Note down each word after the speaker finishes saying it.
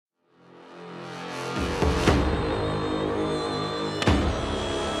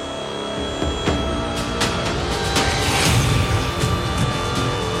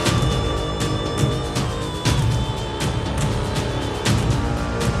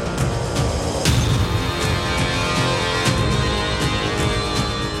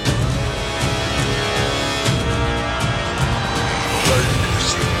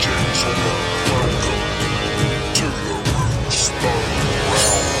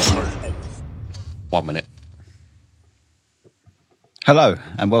1 minute. Hello,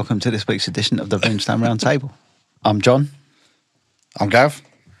 and welcome to this week's edition of the Brimstone Round Table. I'm John. I'm Gav.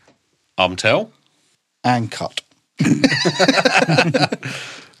 I'm Tel. And Cut.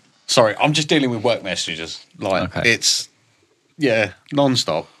 Sorry, I'm just dealing with work messages. It's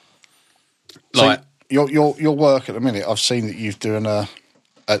non-stop. So your work at the minute, I've seen that you've doing a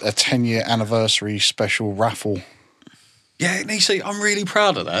 10-year anniversary special raffle. Yeah, and you see, I'm really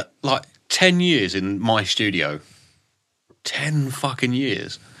proud of that. 10 years in my studio. 10 fucking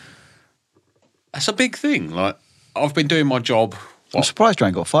years. That's a big thing. I've been doing my job. I'm surprised you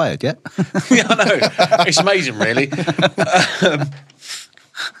ain't got fired yet. Yeah, I know. It's amazing, really.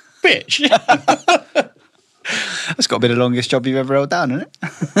 Bitch. That's got to be the longest job you've ever held down, isn't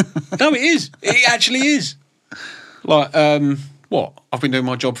it? No, it is. It actually is. What? I've been doing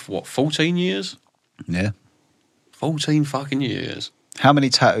my job for 14 years? Yeah. 14 fucking years. How many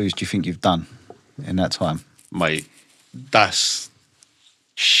tattoos do you think you've done in that time? Mate, that's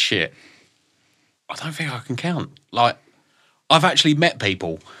shit. I don't think I can count. I've actually met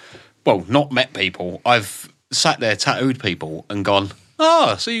people. Well, not met people. I've sat there, tattooed people, and gone,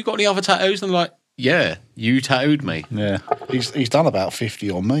 so you got any other tattoos? And they're like, yeah, you tattooed me. Yeah. He's done about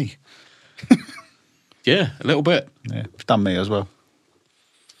 50 on me. Yeah, a little bit. Yeah, it's done me as well.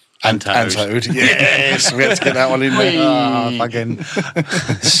 And tattooed. Yes, we had to get that one in there. Fucking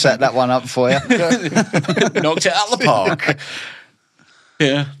set that one up for you. Knocked it out of the park.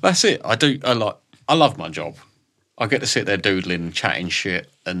 Yeah, that's it. I love my job. I get to sit there doodling, chatting shit,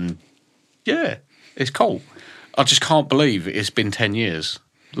 and yeah, it's cool. I just can't believe it's been 10 years.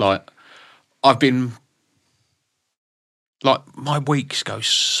 My weeks go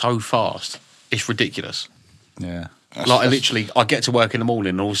so fast. It's ridiculous. Yeah. I get to work in the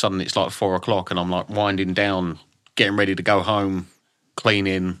morning and all of a sudden it's 4 o'clock and I'm winding down, getting ready to go home,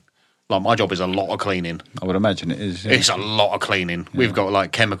 cleaning. My job is a lot of cleaning. I would imagine it is. Yeah. It's a lot of cleaning. Yeah. We've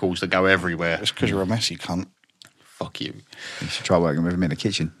got chemicals that go everywhere. It's because you're a messy cunt. Fuck you. You should try working with him in the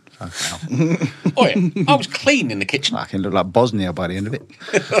kitchen. Oh yeah, I was clean in the kitchen. I can look like Bosnia by the end of it.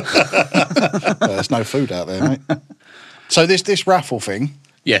 There's no food out there, mate. So this raffle thing.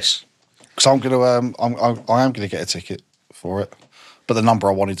 Yes. Because I am gonna get a ticket for it, but the number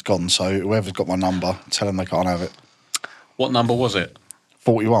I wanted's gone. So whoever's got my number, tell them they can't have it. What number was it?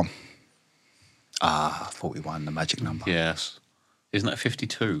 41. 41, the magic number. Yes. Isn't that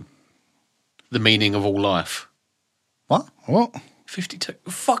 52? The meaning of all life. What? 52.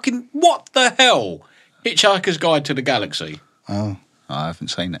 Fucking what the hell? Hitchhiker's Guide to the Galaxy. Oh, I haven't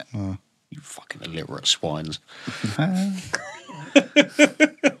seen it. Oh. You fucking illiterate swines.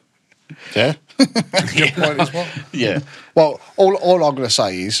 Yeah. Good point as well. Yeah. Well, all I'm going to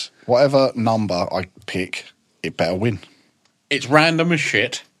say is whatever number I pick, it better win. It's random as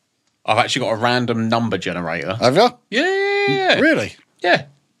shit. I've actually got a random number generator. Have you? Yeah. Really? Yeah.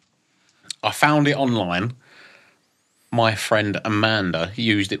 I found it online. My friend Amanda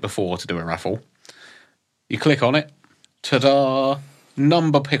used it before to do a raffle. You click on it. Ta-da.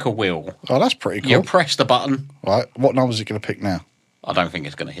 Number picker wheel. Oh, that's pretty cool. You press the button. Right. What number is it going to pick now? I don't think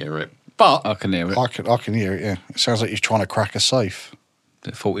it's going to hear it. But I can hear it. I can hear it, yeah. It sounds like he's trying to crack a safe.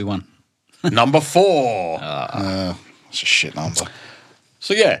 41. number 4. That's a shit number.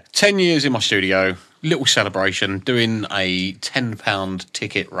 So yeah, 10 years in my studio, little celebration, doing a £10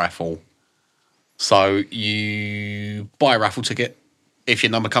 ticket raffle. So you buy a raffle ticket. If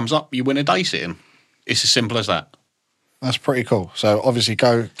your number comes up, you win a day sitting. It's as simple as that. That's pretty cool. So obviously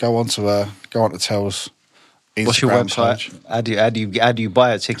go on to Tel's Instagram. What's your website? Page. How do you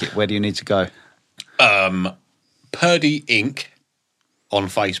buy a ticket? Where do you need to go? Purdy Inc. on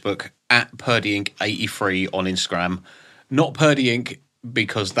Facebook, at Purdy Inc. 83 on Instagram. Not Purdy Inc.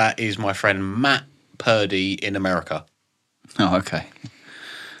 because that is my friend Matt Purdy in America. Oh, okay.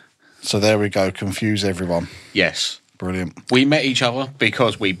 So there we go. Confuse everyone. Yes. Brilliant. We met each other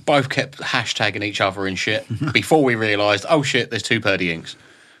because we both kept hashtagging each other and shit before we realised, oh shit, there's 2 Purdy Incs.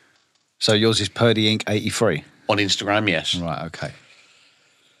 So yours is Purdy Inc. 83? On Instagram, yes. Right, okay.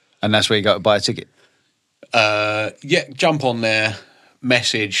 And that's where you go to buy a ticket? Yeah, jump on there,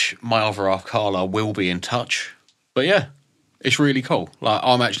 message my other half, Carla, will be in touch. But yeah, it's really cool.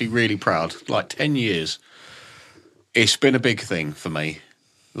 I'm actually really proud. 10 years. It's been a big thing for me.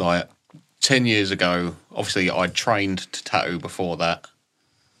 10 years ago, obviously I'd trained to tattoo before that.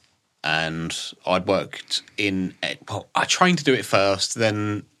 And I'd worked I trained to do it first,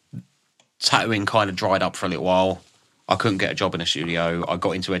 then tattooing kind of dried up for a little while. I couldn't get a job in a studio. I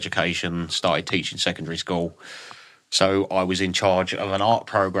got into education, started teaching secondary school. So I was in charge of an art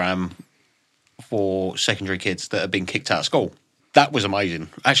program for secondary kids that had been kicked out of school. that was amazing.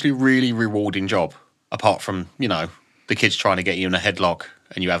 Actually, really rewarding job. Apart from, the kids trying to get you in a headlock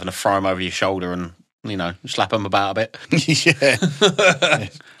and you having to throw them over your shoulder and, slap them about a bit. Yeah.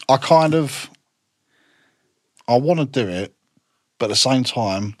 I want to do it, but at the same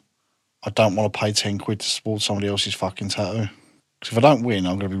time, I don't want to pay 10 quid to support somebody else's fucking tattoo. Because if I don't win,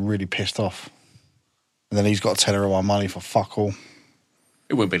 I'm going to be really pissed off. And then he's got to tenner of my money for fuck all.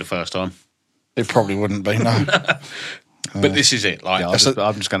 It wouldn't be the first time. It probably wouldn't be, no. But this is it. Like,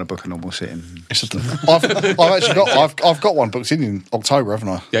 I'm just going to book a normal sitting. I've got one booked in October, haven't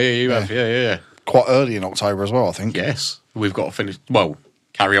I? Yeah, you have. Yeah. Quite early in October as well, I think. Yes. We've got to finish. Well,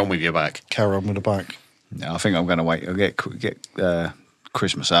 carry on with your back. Carry on with the back. Yeah, I think I'm going to wait. I'll get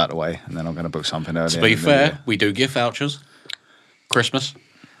Christmas out of the way, and then I'm going to book something earlier. To be fair, we do gift vouchers. Christmas.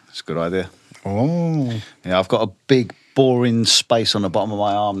 It's a good idea. Oh. Yeah, I've got a big, boring space on the bottom of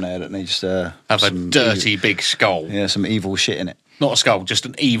my arm there that needs to have a dirty big skull. Yeah, some evil shit in it. Not a skull, just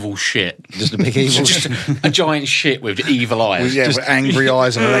an evil shit. Just a big evil shit. A giant shit with evil eyes. With angry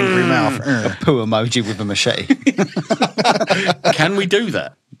eyes and an angry mouth. A poo emoji with a machete. Can we do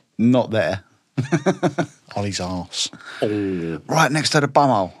that? Not there. On his arse. Oh. Right next to the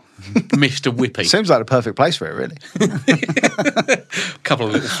bumhole. Mr. Whippy. Seems like the perfect place for it, really. Couple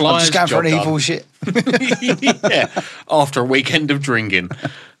of little flies. I'm just going for an evil shit. Yeah, after a weekend of drinking.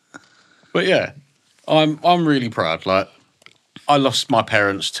 But yeah, I'm really proud. Like, I lost my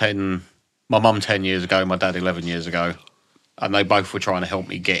parents my mum 10 years ago, my dad 11 years ago, and they both were trying to help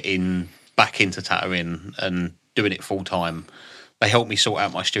me get back into tattooing and doing it full time. They helped me sort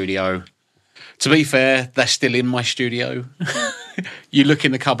out my studio. To be fair, they're still in my studio. You look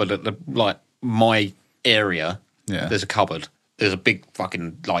in the cupboard at my area. Yeah. There's a cupboard. There's a big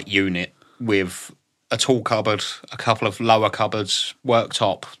fucking unit with a tall cupboard, a couple of lower cupboards,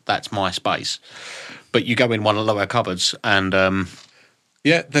 worktop. That's my space. But you go in one of the lower cupboards, and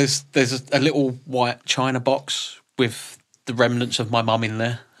there's a little white china box with the remnants of my mum in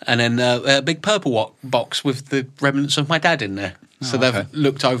there, and then a big purple box with the remnants of my dad in there. So they've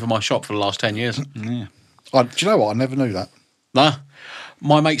looked over my shop for the last 10 years. Yeah. Do you know what? I never knew that. Nah.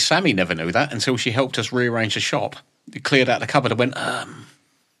 My mate Sammy never knew that until she helped us rearrange the shop. It cleared out the cupboard and went,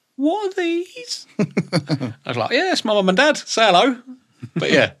 what are these? I was like, yeah, it's my mum and dad. Say hello. But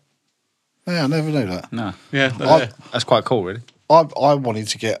yeah. Yeah, I never knew that. No. Yeah. That's quite cool, really. I wanted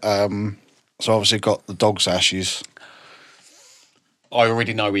to get, so obviously got the dog's ashes. I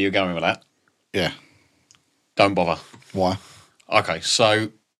already know where you're going with that. Yeah. Don't bother. Why? Okay, so...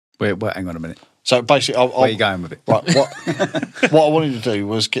 Wait, hang on a minute. So basically... Where are you going with it? Right, what I wanted to do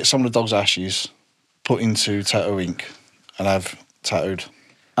was get some of the dog's ashes, put into tattoo ink, and have tattooed.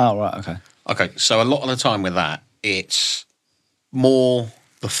 Oh, right, okay. Okay, so a lot of the time with that, it's more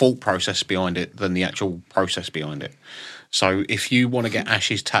the thought process behind it than the actual process behind it. So if you want to get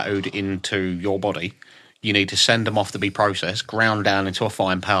ashes tattooed into your body, you need to send them off to be processed, ground down into a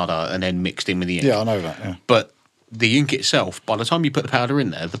fine powder, and then mixed in with the ink. Yeah, I know that, yeah. But the ink itself, by the time you put the powder in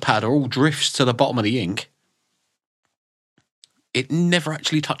there, the powder all drifts to the bottom of the ink. It never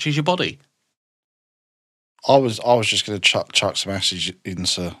actually touches your body. I was just going to chuck some acid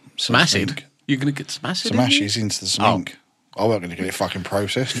into some acid. Ink. You're going to get some acid. Some ashes into some ink. I wasn't going to get it fucking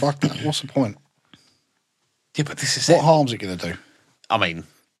processed. Fuck that. What's the point? Yeah, but this is what harm's it going to do? I mean,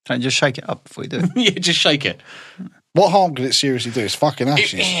 don't you just shake it up before you do it? Yeah, just shake it. What harm could it seriously do? It's fucking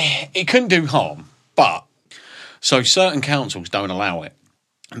ashes. It couldn't do harm, but so certain councils don't allow it.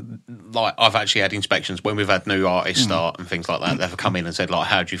 Like, I've actually had inspections when we've had new artists start and things like that. They've come in and said, like,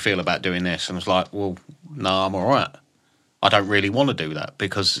 how do you feel about doing this? And I was like, well, no, I'm all right. I don't really want to do that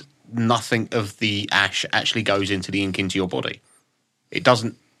because nothing of the ash actually goes into the ink into your body. It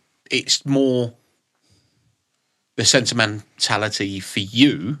doesn't. It's more the sentimentality for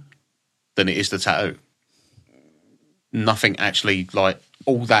you than it is the tattoo. Nothing actually, like,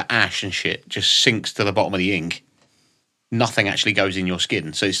 all that ash and shit just sinks to the bottom of the ink. Nothing actually goes in your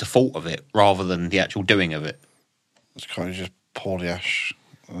skin. So it's the thought of it rather than the actual doing of it. It's kind of just pour the ash.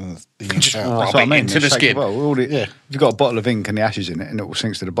 Just rub it into the skin. If you've got a bottle of ink and the ashes in it and it all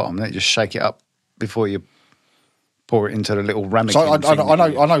sinks to the bottom, then you just shake it up before you pour it into the little ramekin. So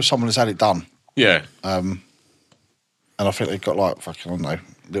I know someone has had it done. Yeah. And I think they've got like fucking, I don't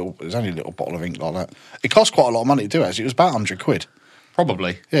know, there's only a little bottle of ink like that. It cost quite a lot of money to do, actually. It was about 100 quid.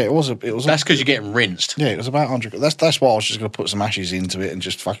 Probably. Yeah, it was. That's because you're getting rinsed. Yeah, it was about 100 quid. That's why I was just going to put some ashes into it and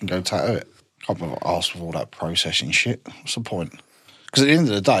just fucking go tattoo it. Can't believe I asked for all that processing shit. What's the point? Because at the end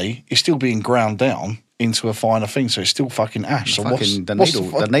of the day, it's still being ground down into a finer thing, so it's still fucking ash. So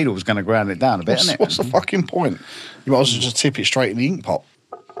the needle was going to ground it down a bit, isn't it? What's the fucking point? You might as well just tip it straight in the ink pot.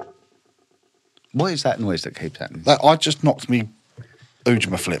 What is that noise that keeps happening? I just knocked me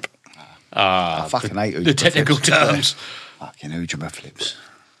Ujima flip. I fucking hate the technical flips. terms. Fucking Ujima flips.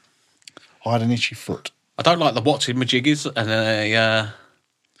 I had an itchy foot. I don't like the what's in my jiggies and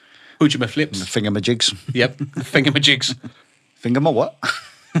Ujima flips. The fingamajigs. Yep, fingamajigs. Finger my what?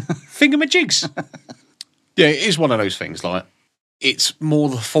 Fingamajigs. Yeah, it is one of those things. Like, it's more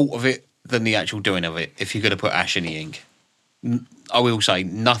the fault of it than the actual doing of it. If you're going to put ash in the ink, I will say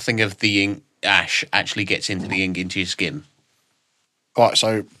nothing of the ink ash actually gets into the ink into your skin. Right,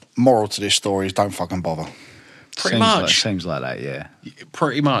 so moral to this story is don't fucking bother. Pretty much. Seems like that, yeah.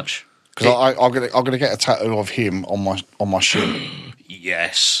 Pretty much. Because I'm gonna get a tattoo of him on my shin.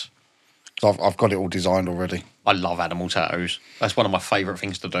 Yes. I've got it all designed already. I love animal tattoos. That's one of my favourite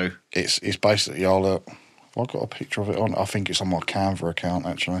things to do. It's basically I've got a picture of it on. I think it's on my Canva account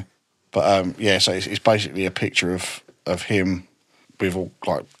actually. But yeah, so it's basically a picture of him with all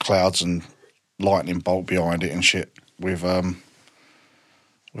like clouds and lightning bolt behind it and shit. With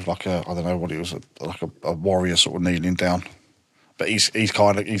like a, I don't know what it was, like a warrior sort of kneeling down. But he's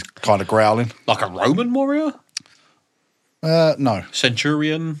kind of growling. Like a Roman warrior? No,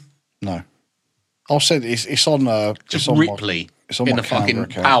 Centurion? no. I'll send it. It's on. Just it's on Ripley it's on in my a fucking Canva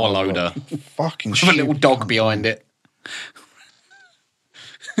account. power loader. Fucking With shit. a little dog behind it.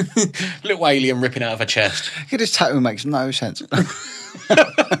 Little alien ripping out of a chest. This tattoo makes no sense.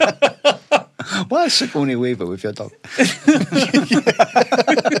 Why is Sigourney Weaver with your dog?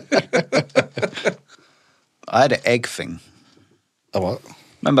 I had an egg thing. Oh, what?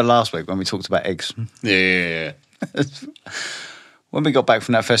 Remember last week when we talked about eggs? Yeah. When we got back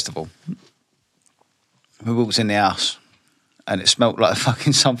from that festival, we walked in the house and it smelt like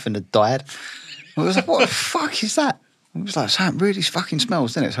fucking something had died. I was like, what the fuck is that? It was like, something really fucking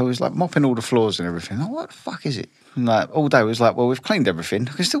smells, didn't it? So I was like mopping all the floors and everything. Like, what the fuck is it? And like all day, it was like, well, we've cleaned everything.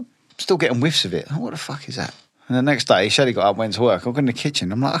 I can still getting whiffs of it. Like, what the fuck is that? And the next day, Shelley got up, went to work. I got in the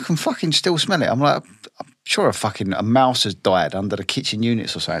kitchen. I'm like, I can fucking still smell it. I'm like, I'm sure a mouse has died under the kitchen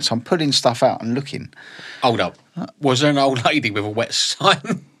units or something. So I'm pulling stuff out and looking. Hold up. Was there an old lady with a wet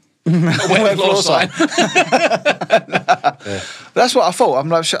sign? A Wet floor sign. That's what I thought. I'm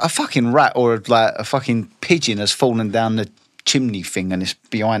like, a fucking rat or like a fucking pigeon has fallen down the chimney thing and it's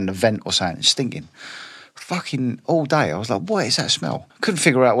behind the vent or something. It's stinking. Fucking all day. I was like, what is that smell? Couldn't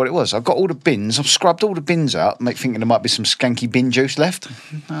figure out what it was. I've got all the bins. I've scrubbed all the bins out, thinking there might be some skanky bin juice left.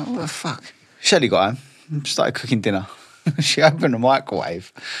 Like, what the fuck? Shelley got home, started cooking dinner. She opened the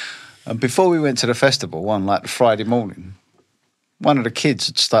microwave. And before we went to the festival, on like the Friday morning, one of the kids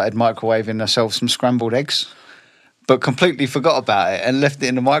had started microwaving herself some scrambled eggs, but completely forgot about it and left it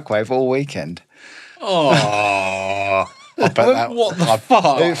in the microwave all weekend. Oh. I bet that, What the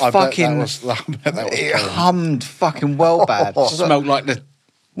fuck? It it hummed fucking well bad. Smelled like the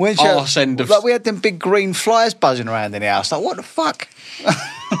When arse end of... like we had them big green flies buzzing around in the house. Like, what the fuck?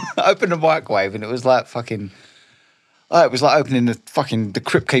 I opened the microwave and it was like fucking... Oh, it was like opening the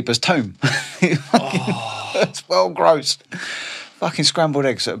Crypt Keeper's tomb. It's well gross. Fucking scrambled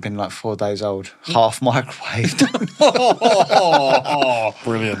eggs that have been like 4 days old, half microwaved.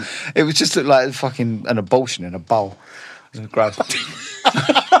 Brilliant. It was just like fucking an abortion in a bowl. It was gross.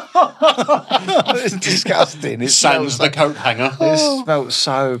 It's disgusting. It Sans smells the like, coat hanger. it smelled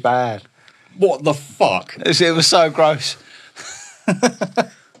so bad. What the fuck? It was so gross.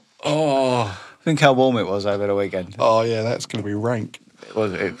 Oh. Think how warm it was over the weekend. Oh yeah, that's going to be rank.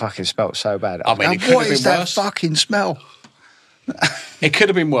 It fucking smelled so bad. I mean, it could what have is been that worse. fucking smell? It could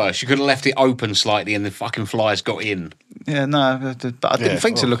have been worse. You could have left it open slightly and the fucking flies got in. Yeah, no, but I didn't Yeah,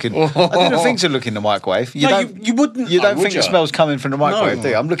 think to look in. I didn't think to look in the microwave. No, you wouldn't. You don't would think you? the smell's coming from the microwave, No. do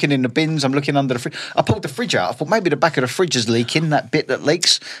you? I'm looking in the bins. I'm looking under the fridge. I pulled the fridge out. I thought maybe the back of the fridge is leaking. That bit that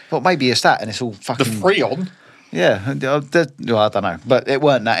leaks. But maybe it's that, and it's all The fucking. Freon. Yeah, well, I don't know, but it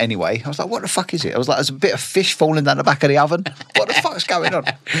weren't that anyway. I was like, what the fuck is it? I was like, there's a bit of fish falling down the back of the oven. What the fuck's going on?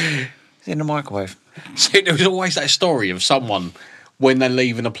 It's in the microwave. See, there was always that story of someone when they're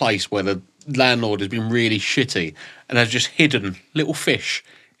leaving a place where the landlord has been really shitty and has just hidden little fish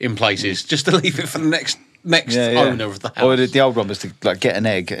in places just to leave it for the next owner of the house. Or the old one was to like get an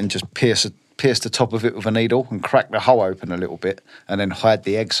egg and just pierce the top of it with a needle and crack the hole open a little bit and then hide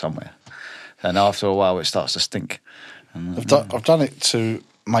the egg somewhere. And after a while, it starts to stink. I've done it to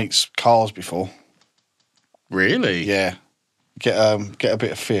mates' cars before. Really? Yeah, get a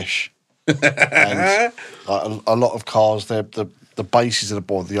bit of fish, and a lot of cars, the bases of the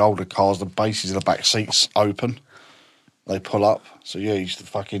board, the older cars, the bases of the back seats open. They pull up. So yeah, you used to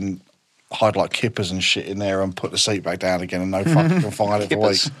fucking hide like kippers and shit in there and put the seat back down again, and no fucking can find it for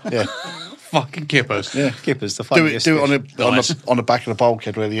weeks. Yeah, Fucking kippers. Yeah, kippers. The do it Nice. on the back of the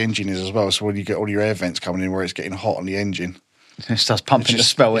bulkhead where the engine is as well. So when you get all your air vents coming in, where it's getting hot on the engine, It starts pumping the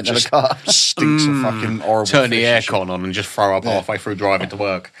smell into the car. Stinks of fucking horrible. Turn the fish and shit. aircon on and just throw up halfway through driving to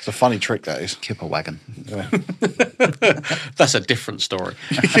work. It's a funny trick, that is. Kipper wagon. That's a different story.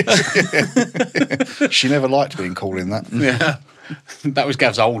 She never liked being called in that. Yeah. That was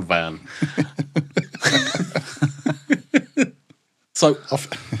Gav's old van. So,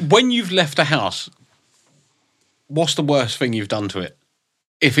 when you've left a house, what's the worst thing you've done to it?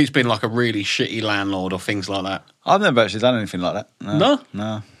 If it's been like a really shitty landlord or things like that. I've never actually done anything like that. No?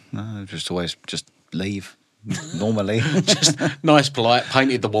 No. Just always just leave. Normally. Just nice, polite,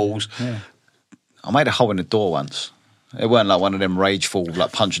 painted the walls. Yeah. I made a hole in the door once. It weren't like one of them rageful,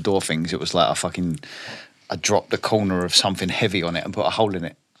 like punch a door things. It was like I dropped the corner of something heavy on it and put a hole in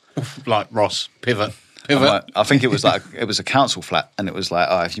it. Like Ross, pivot. I think it was a council flat, and it was like,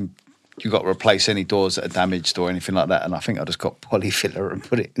 if you got to replace any doors that are damaged or anything like that. And I think I just got polyfiller and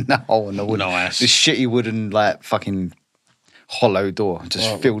put it in the hole in the wood. Nice. This shitty wooden, like, fucking hollow door.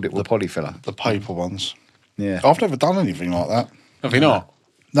 Just filled it with polyfiller. The paper ones. Yeah. I've never done anything like that. Have you not?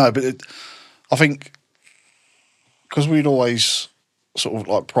 No, but I think because we'd always sort of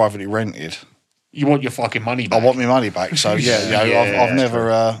like privately rented. You want your fucking money back. I want my money back. So yeah, Yeah, I've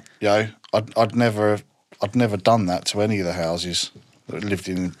never, I'd never done that to any of the houses that I lived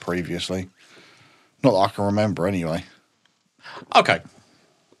in previously. Not that I can remember, anyway. Okay.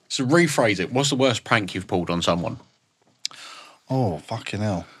 So rephrase it. What's the worst prank you've pulled on someone? Oh, fucking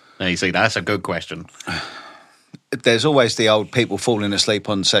hell! Now you see, that's a good question. There's always the old people falling asleep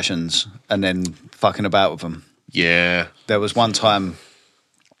on sessions and then fucking about with them. Yeah. There was one time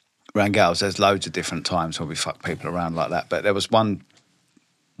around Gals, there's loads of different times where we fuck people around like that, but there was one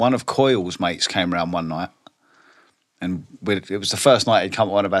of Coyle's mates came around one night, and it was the first night he'd come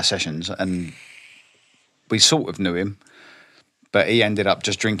to one of our sessions, and we sort of knew him, but he ended up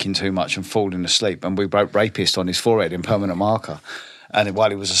just drinking too much and falling asleep, and we wrote rapist on his forehead in permanent marker, and while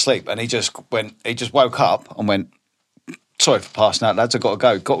he was asleep, and he just woke up and went, sorry for passing out, lads, I've got to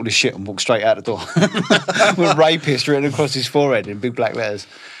go. Got all his shit and walked straight out the door with rapist written across his forehead in big black letters.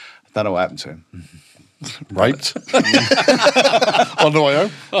 I don't know what happened to him. Raped on the way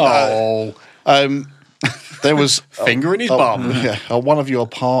home. Oh. There was Finger in his bum. Yeah, at one of your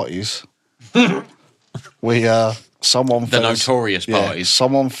parties, we someone The notorious parties.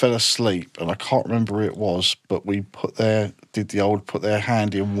 Someone fell asleep, and I can't remember who it was, but we put their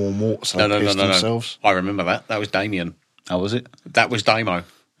hand in warm water so they pissed themselves. I remember that. That was Damien. How was it? That was Damo.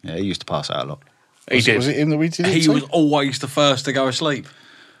 Yeah, he used to pass out a lot. He did. Was it him that we did it He to? was always the first to go asleep.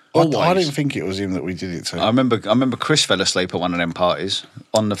 I Always. didn't think it was him that we did it to. I remember Chris fell asleep at one of them parties.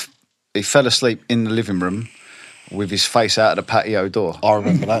 He fell asleep in the living room with his face out of the patio door. I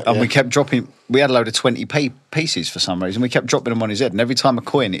remember that. And yeah. we kept dropping. We had a load of 20p pieces for some reason. We kept dropping them on his head, and every time a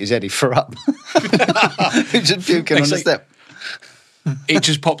coin hit his head, he threw up. He was just puking on the step. It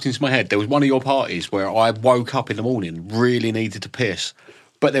just popped into my head. There was one of your parties where I woke up in the morning, really needed to piss,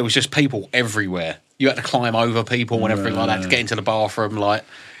 but there was just people everywhere. You had to climb over people and everything like that to get into the bathroom. Like,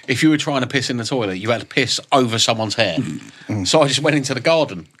 if you were trying to piss in the toilet, you had to piss over someone's hair. So I just went into the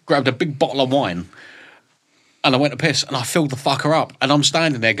garden, grabbed a big bottle of wine, and I went to piss, and I filled the fucker up. And I'm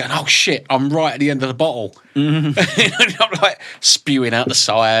standing there going, oh, shit, I'm right at the end of the bottle. And I'm like spewing out the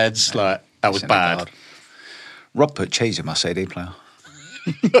sides. Like, that was bad. Rob put cheese in my CD player.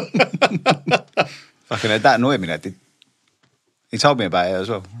 Fucking that annoyed me, that did. He told me about it as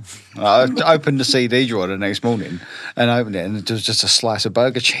well. I opened the CD drawer the next morning and opened it, and it was just a slice of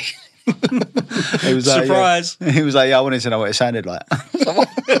burger cheese. He was like, Surprise. Yeah. He was like, yeah, I wanted to know what it sounded like. So what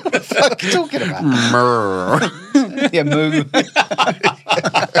the fuck are you talking about? Yeah, moo.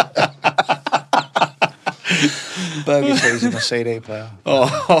 Burger cheese in my CD player.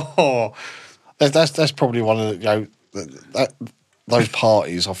 Oh, That's probably one of the, those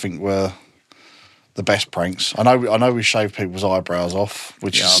parties I think were the best pranks. I know we shaved people's eyebrows off,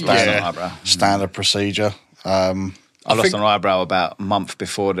 which is standard procedure. I lost an eyebrow about a month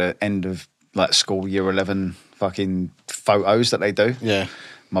before the end of like school year 11 fucking photos that they do. Yeah.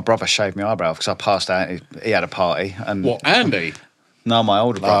 My brother shaved my eyebrow because I passed out. He had a party. And what, Andy? No, my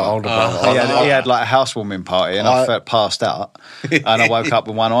older brother. He had like a housewarming party, and I passed out, and I woke up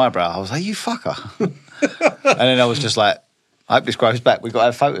with one eyebrow. I was like, "You fucker!" And then I was just like, "I hope this grows back. We've got to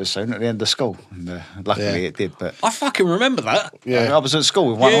have photos soon at the end of school." And, luckily, it did. But I fucking remember that. Yeah, I was at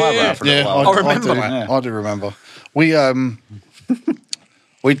school with one eyebrow for a little while. I remember that. I do remember. We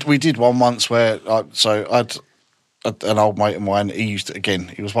we did one once where I'd an old mate of mine. He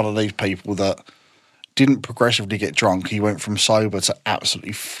was one of these people that didn't progressively get drunk. He went from sober to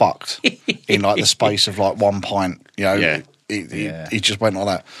absolutely fucked in like the space of like 1 pint. You know, he just went like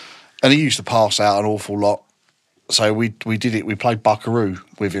that, and he used to pass out an awful lot. So we did it. We played Buckaroo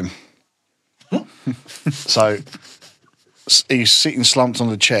with him. So he's sitting slumped on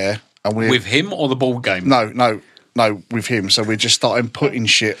the chair, and we With him or the ball game? no, with him. So we're just starting putting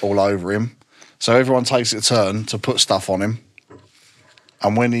shit all over him. So everyone takes a turn to put stuff on him,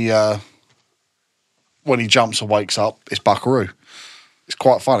 and when he jumps and wakes up, it's Buckaroo. It's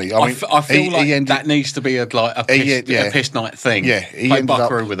quite funny. I feel like that needs to be a piss night thing. Yeah, he play ended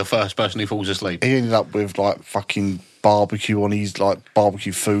Buckaroo with the first person who falls asleep. He ended up with like fucking barbecue on his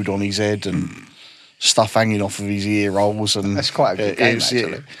barbecue food on his head and stuff hanging off of his ear rolls, and that's quite a good game,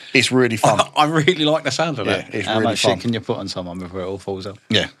 actually. It's really fun. I really like the sound of that. It's How really much fun. shit can you put on someone before it all falls out?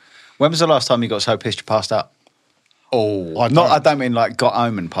 Yeah. When was the last time you got so pissed you passed out? Oh, I don't mean like got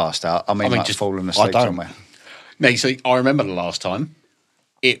home and passed out. I mean like just fallen asleep somewhere. no, see, I remember the last time.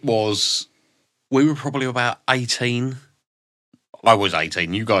 We were probably about 18. I was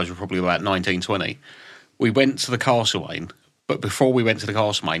 18. You guys were probably about 19, 20. We went to the Castlemaine, but before we went to the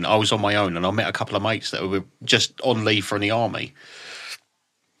Castlemaine, I was on my own and I met a couple of mates that were just on leave from the army.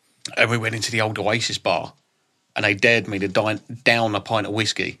 And we went into the old Oasis bar and they dared me to down a pint of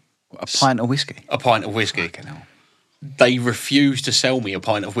whiskey. A pint of whiskey? A pint of whiskey. Fucking hell. They refused to sell me a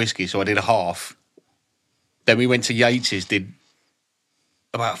pint of whiskey, so I did a half. Then we went to Yates's, did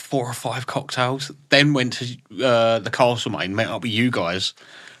about 4 or 5 cocktails. Then went to the Castlemaine, met up with you guys.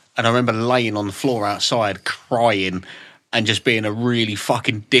 And I remember laying on the floor outside, crying and just being a really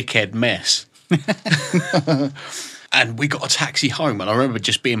fucking dickhead mess. And we got a taxi home, and I remember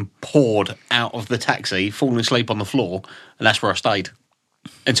just being poured out of the taxi, falling asleep on the floor, and that's where I stayed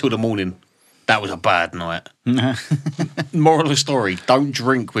until the morning. That was a bad night. Moral of the story, don't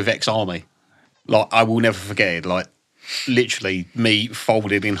drink with ex-army. Like, I will never forget it. Like, literally, me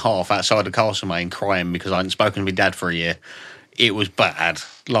folded in half outside the Castlemaine crying because I hadn't spoken to my dad for a year. It was bad.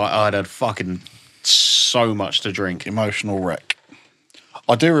 Like, I'd had fucking so much to drink. Emotional wreck.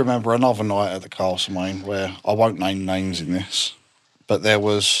 I do remember another night at the Castlemaine where I won't name names in this, but there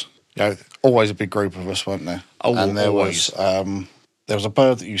was always a big group of us, weren't there? Oh, and there always. There was a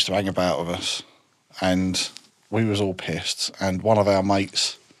bird that used to hang about with us, and we was all pissed. And one of our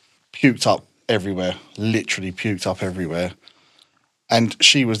mates puked up everywhere, literally puked up everywhere, and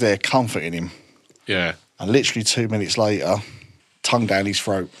she was there comforting him. Yeah. And literally 2 minutes later, tongue down his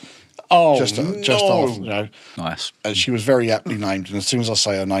throat. Oh, Just no. off, Nice. And she was very aptly named. And as soon as I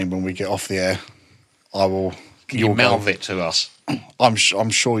say her name when we get off the air, I will. You mouth it to us. I'm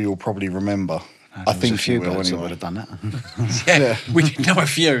sure you'll probably remember. I think a few you will birds that anyway. would have done that. Yeah, we did know a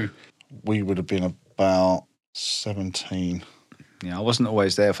few. We would have been about 17. Yeah, I wasn't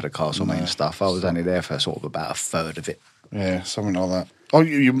always there for the Castlemaine stuff. I was only there for sort of about a third of it. Yeah, something like that. Oh,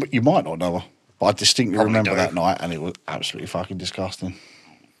 you might not know her, but I distinctly Probably remember do. that night, and it was absolutely fucking disgusting.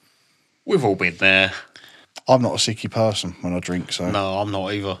 We've all been there. I'm not a sicky person when I drink, so No, I'm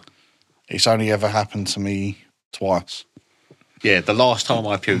not either. it's only ever happened to me twice. Yeah, the last time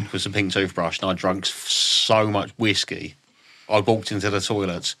I puked was a pink toothbrush, and I drank so much whiskey. I walked into the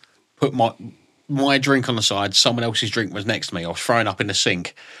toilets, put my drink on the side, someone else's drink was next to me. I was throwing up in the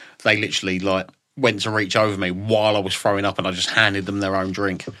sink. They literally went to reach over me while I was throwing up, and I just handed them their own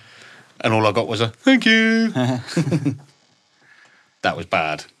drink. And all I got was a thank you. That was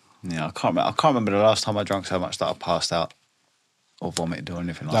bad. Yeah, I can't remember the last time I drank so much that I passed out or vomited or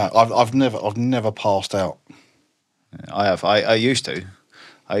anything like No, that. I've never passed out. Yeah, I have. I used to.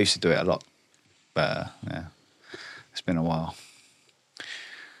 I used to do it a lot. But, yeah, it's been a while.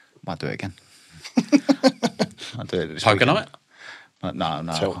 Might do it again. I'll do it this Poker weekend. night?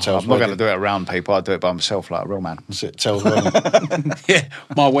 No. Tells I'm not going to wedding. do it around people. I do it by myself like a real man. That's it. Tells me. Yeah,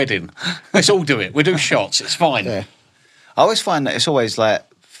 my wedding. Let's all do it. We'll do shots. It's fine. Yeah. I always find that it's always like,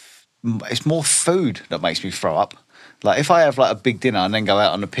 it's more food that makes me throw up. Like if I have like a big dinner and then go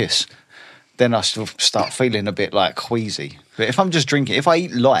out on the piss, then I still start feeling a bit like queasy. But if I'm just drinking, if I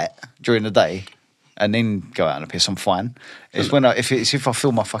eat light during the day and then go out on the piss, I'm fine. It's when if I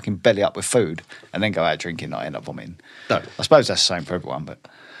fill my fucking belly up with food and then go out drinking, I end up vomiting. No. I suppose that's the same for everyone, but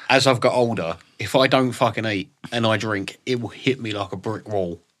As I've got older, if I don't fucking eat and I drink, it will hit me like a brick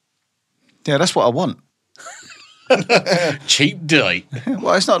wall. yeah, that's what I want. Cheap date.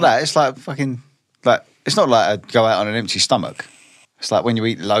 Well, it's not that. It's like fucking like it's not like I go out on an empty stomach. It's like when you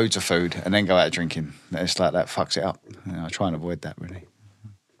eat loads of food and then go out drinking. It's like that fucks it up. You know, I try and avoid that really.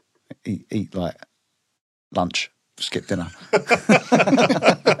 Eat like lunch, skip dinner.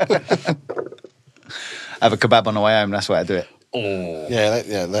 Have a kebab on the way home. That's the way I do it. Oh, Yeah, that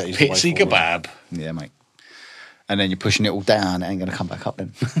is the way pitsy forward. kebab. Yeah, mate. And then you're pushing it all down. It ain't going to come back up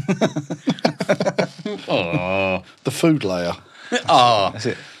then. Oh, The food layer. ah, That's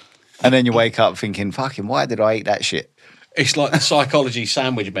it. And then you wake up thinking, fucking, why did I eat that shit? It's like the psychology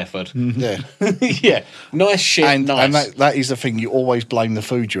sandwich method. Yeah. Yeah. Nice shit, And nice. that is the thing. You always blame the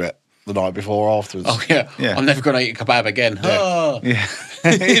food you ate the night before or afterwards. Oh, yeah. Yeah. I'm never going to eat a kebab again. Ah. Yeah.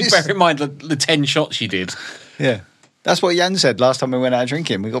 Bear in mind the 10 shots you did. Yeah. That's what Jan said last time we went out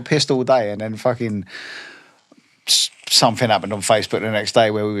drinking. We got pissed all day and then fucking something happened on Facebook the next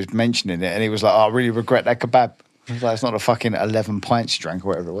day where we was mentioning it and he was like, oh, I really regret that kebab. I was like, it's not a fucking 11 pints you drank or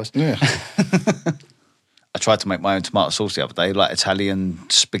whatever it was. Yeah. I tried to make my own tomato sauce the other day, like Italian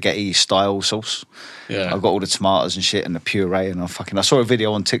spaghetti style sauce. Yeah. I got all the tomatoes and shit and the puree and I saw a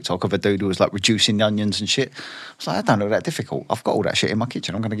video on TikTok of a dude who was like reducing the onions and shit. I was like, I don't look that difficult. I've got all that shit in my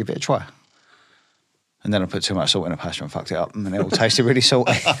kitchen. I'm going to give it a try. And then I put too much salt in the pasta and fucked it up and then it all tasted really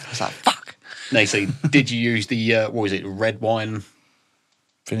salty. I was like, fuck. Nacy, did you use the, what was it, red wine?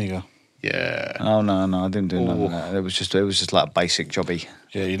 Vinegar. Yeah. Oh no, I didn't do none of that. It was just like a basic jobby.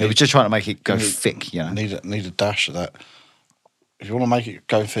 Yeah, It was just trying to make it go thick, you know. Need a dash of that. If you want to make it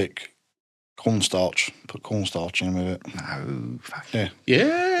go thick, cornstarch. Put cornstarch in with it. No, fuck. Yeah.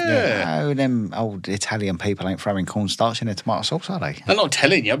 Yeah. No, them old Italian people ain't throwing cornstarch in their tomato sauce, are they? They're not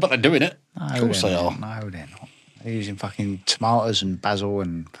telling you, but they're doing it. No, Of course they're they not. are. No, they're not. They're using fucking tomatoes and basil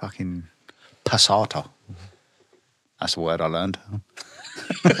and fucking passata. That's the word I learned.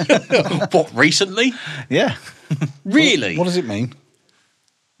 What, recently? Yeah. Really? What does it mean?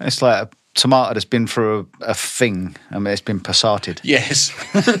 It's like a tomato that's been through a thing. I mean, it's been passated. Yes.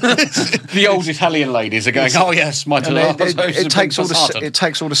 The old Italian ladies are going, oh, yes, my And tomatoes it takes all passated." it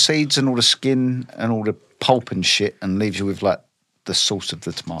takes all the seeds and all the skin and all the pulp and shit and leaves you with like the sauce of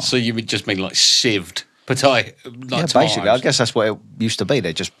the tomato. So you would just mean like sieved potato? yeah, basically, I guess that's what it used to be.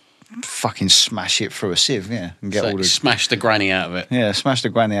 They just fucking smash it through a sieve, yeah, and get So all the smash the granny out of it. yeah, smash the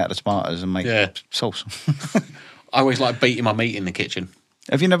granny out of the tomatoes and make sauce. I always like beating my meat in the kitchen.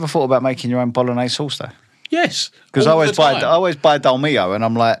 Have you never thought about making your own bolognese sauce though? Yes. Because I all always the buy time. Dolmio, and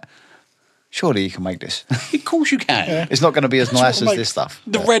I'm like, surely you can make this. Of course you can. It's not going to be as That's nice what as make- this stuff.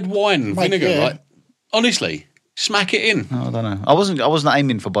 The red wine Mate, vinegar, yeah. like, honestly, smack it in. I don't know. I wasn't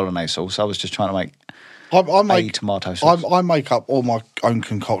aiming for bolognese sauce. I was just trying to make I make tomato sauce. I make up all my own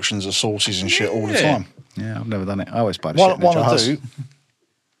concoctions of sauces and shit all the Yeah. time. Yeah, I've never done it. I always buy the shit One, in the one I jars. do,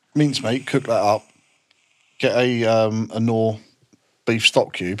 mincemeat, cook that up, get a Knorr beef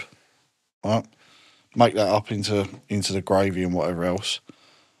stock cube, right? Make that up into the gravy and whatever else,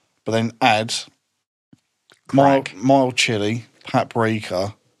 but then add mild chili,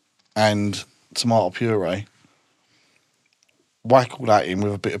 paprika, and tomato puree. Whack all that in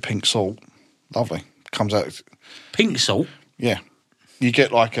with a bit of pink salt. Lovely. Comes out. Pink salt. Yeah. You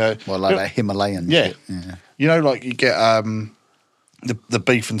get like a Well, like that Himalayan yeah. shit. Yeah. You know, like you get the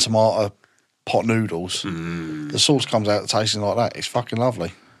beef and tomato pot noodles. The sauce comes out tasting like that. It's fucking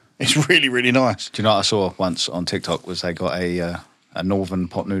lovely. It's really, really nice. Do you know what I saw once on TikTok was they got a northern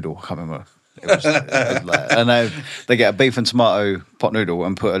pot noodle. I can't remember. It was like, and they get a beef and tomato pot noodle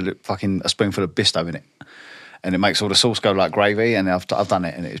and put a spoonful of bisto in it. And it makes all the sauce go like gravy, and I've done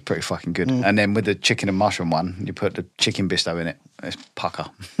it, and it's pretty fucking good. And then with the chicken and mushroom one, you put the chicken bisto in it. It's pucker.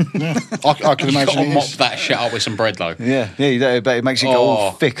 Yeah. I can You've got imagine to it mop is. that shit up with some bread, though. Yeah, you do, but it makes it go all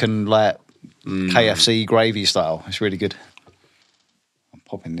Oh. thick and like KFC gravy style. It's really good. I'm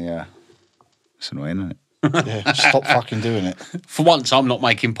popping the. It's annoying, isn't it? Yeah, stop fucking doing it. For once, I'm not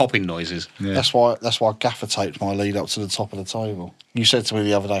making popping noises. Yeah. That's why I gaffer taped my lead up to the top of the table. You said to me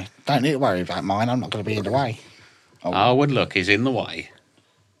the other day, "Don't need to worry about mine. I'm not going to be in the way." Oh, and look, he's in the way.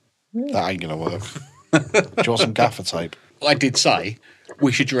 That ain't going to work. Do you want some gaffer tape? I did say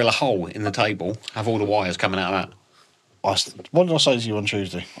we should drill a hole in the table, have all the wires coming out of that. What did I say to you on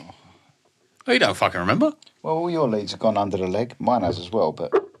Tuesday? Oh, you don't fucking remember? Well, all your leads have gone under the leg. Mine has as well,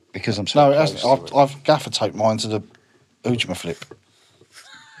 but because I'm No, so it hasn't. I've gaffer taped mine to the Ujima flip.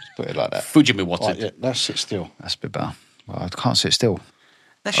 put it like that. Fujimi, what's Right, it? yeah, let's sit still. That's a bit better. Well, I can't sit still.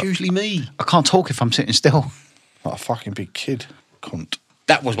 That's usually me. I can't talk if I'm sitting still. Like a fucking big kid. Cunt.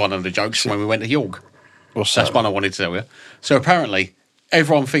 That was one of the jokes when we went to York. What's That's that? one I wanted to tell you. So apparently,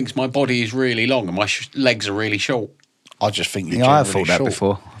 everyone thinks my body is really long and my legs are really short. I just think you're Yeah, I've generally thought that short.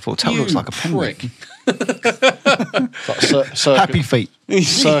 before. I thought Tal You looks like a penguin. prick. Like Happy feet.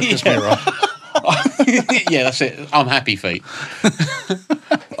 circus mirror. Yeah, that's it. I'm happy feet.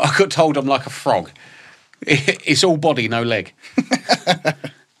 I got told I'm like a frog. It's all body, no leg.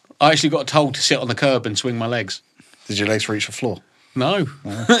 I actually got told to sit on the curb and swing my legs. Did your legs reach the floor? No.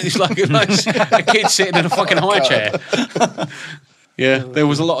 It's like a kid sitting in a fucking high chair. Yeah, there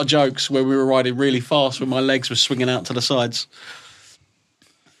was a lot of jokes where we were riding really fast when my legs were swinging out to the sides.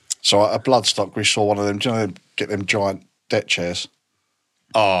 So at Bloodstock, we saw one of them. Do you know, get them giant deck chairs?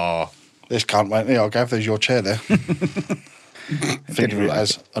 Oh, This cunt went, yeah, I'll go, there's your chair there. Think of it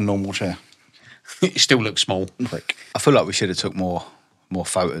as a normal chair. it still looks small. Prick. I feel like we should have took more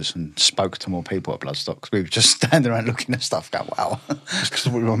photos and spoke to more people at Bloodstock because we were just standing around looking at stuff going, wow. It's because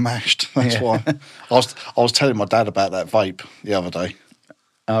we were mashed. That's Yeah. why. I was telling my dad about that vape the other day.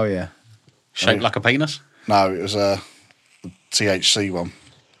 Oh, yeah. Shaped like a penis. No, it was a THC one.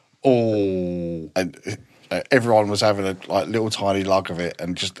 Oh, And everyone was having a little tiny lug of it,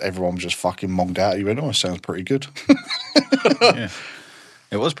 and just everyone was just fucking monged out. He went, "Oh, it sounds pretty good." Yeah.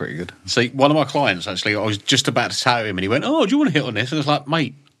 It was pretty good. see, one of my clients actually, I was just about to tattoo him, and he went, "Oh, do you want to hit on this?" And I was like,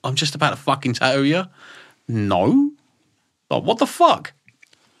 "Mate, I'm just about to fucking tattoo you." No, like what the fuck?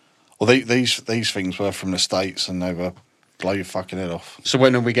 Well, these things were from the States, and they were blow your fucking head off. So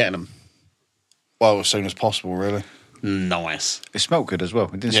when are we getting them? Well, as soon as possible, really. Nice. It smelled good as well.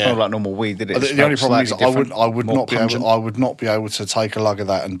 It didn't Yeah. smell like normal weed, did it? The only problem is I would more not be pungent. able. I would not be able to take a lug of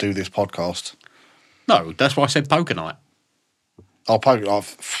that and do this podcast. No, that's why I said poker night. I'll poke it off.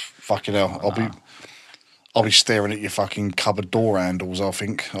 Fucking hell! I'll be staring at your fucking cupboard door handles. I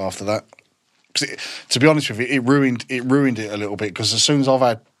think after that, 'cause to be honest with you, it ruined it a little bit. Because as soon as I've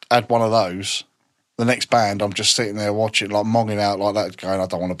had one of those, the next band, I'm just sitting there watching, like monging out like that, going, I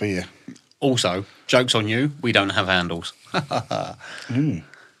don't want to be here. Also, joke's on you, we don't have handles. They're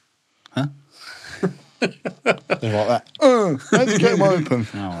like that. How'd you get them open?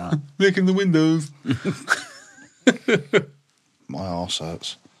 Oh, right. Licking the windows. My arse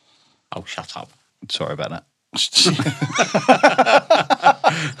hurts. Oh, shut up. Sorry about that.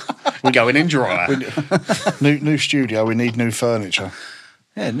 We're going in dry. New studio. We need new furniture.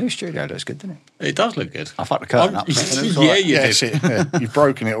 Yeah, new studio looks good, doesn't it? It does look good. I fucked the curtain up. So it looks all Yeah, right. you Yeah, did. that's it. Yeah. You've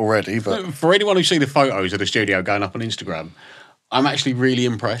broken it already, but For anyone who's seen the photos of the studio going up on Instagram, I'm actually really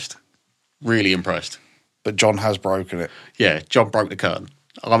impressed. Really impressed. John has broken it. Yeah, John broke the curtain.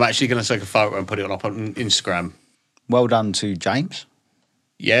 I'm actually going to take a photo and put it up on Instagram. Well done to James.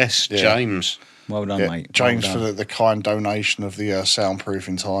 Yes, Yeah. James. Well done, Yeah, mate. James well for done. the kind donation of the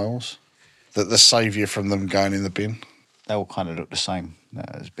soundproofing tiles. The saviour from them going in the bin. They all kind of look the same.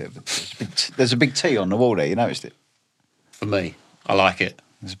 There's a bit of there's a big T on the wall there. You noticed it? For me, I like it.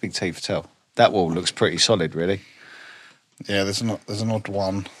 There's a big T for tell. That wall looks pretty solid, really. Yeah, there's an odd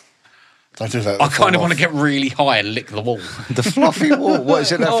one. Don't do that. I kind of want to get really high and lick the wall. The fluffy wall. What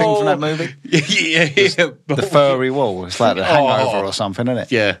is it? That thing from that movie? yeah. The furry wall. It's like the Hangover or something, isn't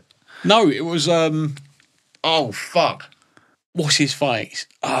it? Yeah. No, it was oh fuck. What's his face?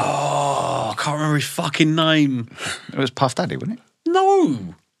 Oh, I can't remember his fucking name. It was Puff Daddy, wasn't it?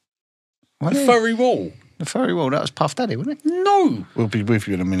 No. Wasn't The it? furry wall. The furry wall. That was Puff Daddy, wasn't it? No. We'll be with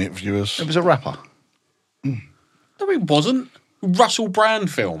you in a minute, viewers. It was a rapper. No, it wasn't. Russell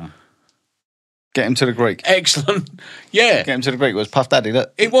Brand film. Get him to the Greek. Excellent. Yeah. Get him to the Greek. It was Puff Daddy.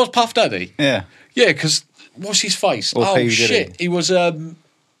 Look. It was Puff Daddy. Yeah. Yeah, because what's his face? Or oh P. Diddy. shit. He was Get him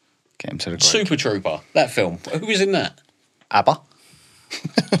to the Greek. Super Trooper, that film. Who was in that? ABBA.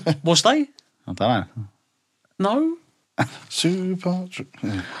 Was they? I don't know. No? Super.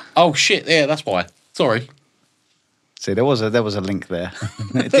 Yeah. Oh shit, yeah, that's why. Sorry. See, there was a link there.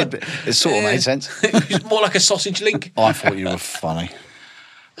 It sort of made sense. It was more like a sausage link. I thought you were funny.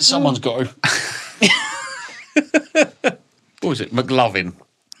 Someone's got to. What was it? McLovin.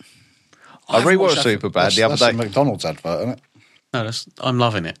 I haven't rewatched watched that- Superbad the other That's a day. McDonald's advert, isn't it? No, I'm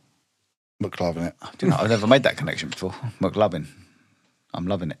loving it. McLovin it. Do you know, I've never made that connection before. McLovin. I'm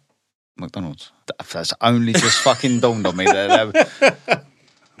loving it. McDonald's. That's only just fucking dawned on me.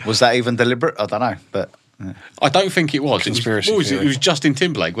 Was that even deliberate? I don't know. But I don't think it was. Conspiracy What was it? theory. It was Justin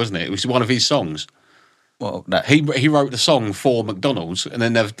Timberlake, wasn't it? It was one of his songs. well, that, He wrote the song for McDonald's, and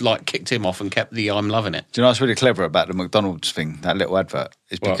then they've like kicked him off and kept the "I'm loving it." do you know what's really clever about the McDonald's thing, that little advert?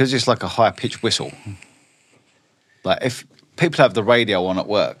 It's What? because it's like a high-pitched whistle. Like if people have the radio on at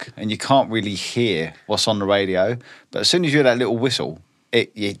work and you can't really hear what's on the radio, but as soon as you hear that little whistle,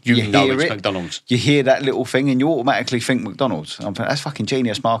 you know hear it's it. McDonald's. You hear that little thing and you automatically think McDonald's. I'm thinking, that's fucking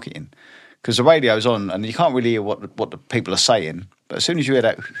genius marketing. Because the radio's on and you can't really hear what the people are saying, but as soon as you hear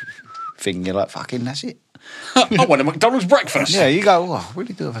that thing, you're like, fucking, that's it. I want a McDonald's breakfast. Yeah, you go, oh, I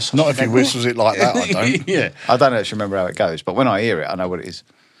really do have a sausage. Not if he egg roll." whistles it like that, I don't. yeah. I don't actually remember how it goes, but when I hear it, I know what it is.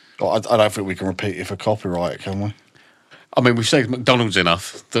 I don't think we can repeat it for copyright, can we? I mean, we've said McDonald's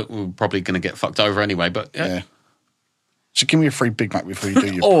enough that we're probably going to get fucked over anyway. But Yeah. So give me a free Big Mac before you do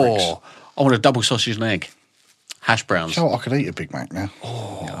your pricks. oh, I want a double sausage and egg, hash browns. You know what? I could eat a Big Mac now.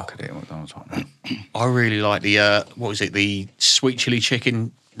 Yeah, I could eat a McDonald's right now. I really like the what was it? The sweet chili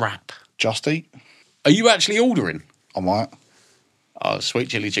chicken wrap. Just Eat. Are you actually ordering? I might. Oh, sweet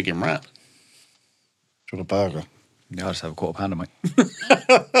chili chicken wrap. Do you want a burger? Yeah, I just have a £25,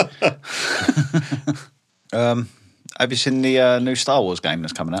 mate. Have you seen the new Star Wars game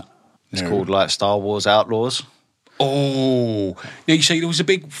that's coming out? It's called like Star Wars Outlaws. Oh, now you see, there was a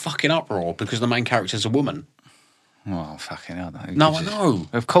big fucking uproar because the main character's a woman. Oh, fucking hell. No, I know.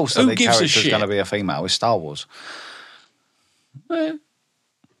 Of course, the Who lead gives a character's shit? going to be a female. It's Star Wars. I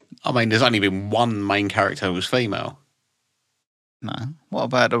mean, there's only been one main character who was female. No. What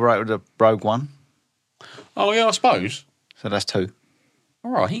about the Rogue One? Oh, yeah, I suppose. So that's 2.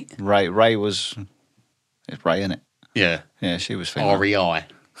 All right. Ray was... It's Ray, isn't it? Yeah. Yeah, she was female. R.E.I.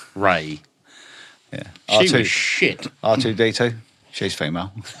 Ray. Yeah. She was shit. R2-D2. She's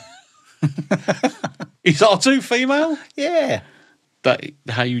female. Is R2 female? Yeah. That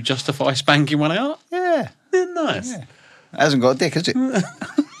how you justify spanking one out? Yeah. Nice. Yeah. It hasn't got a dick, has it?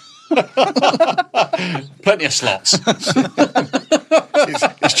 Plenty of slots.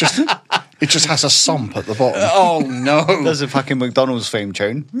 It's just it just has a sump at the bottom. Oh, no. There's a fucking McDonald's theme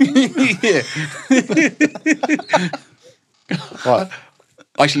tune. Yeah. Right.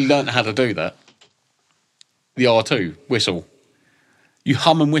 I actually learnt how to do that. The R2 whistle. You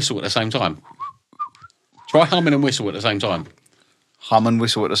hum and whistle at the same time. Try humming and whistle at the same time. Hum and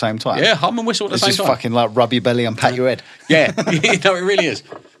whistle at the same time. Yeah, hum and whistle at the It's same just time. fucking like rub your belly and pat your head. Yeah, no, it really is.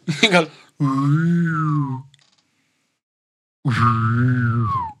 You go,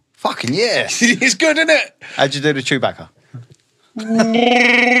 Fucking yeah. it's good, isn't it? How'd you do the Chewbacca?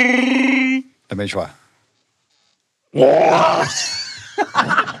 Let me try.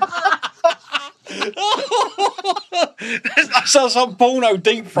 That sounds like porno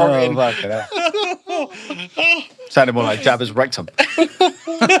deep throating. fucking hell. Sounded more like Jabba's rectum.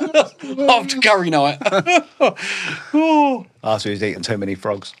 After curry night. After he's eaten too many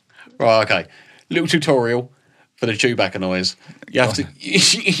frogs. Right, okay. Little tutorial for the Chewbacca noise. You have to,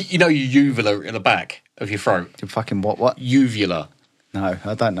 you know your uvula in the back of your throat. You fucking what? Uvula. No,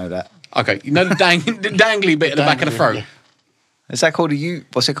 I don't know that. Okay, you know the dangly bit at the back of the throat? Is that called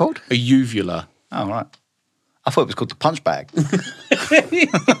what's it called? A uvula. Oh, right. I thought it was called the punch bag.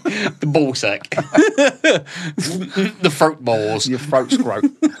 The ball sack. The throat balls. Your throat scrote.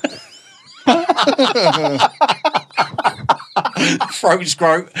 Throat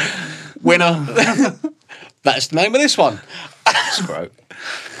scrote. Winner. That's the name of this one. Scrote.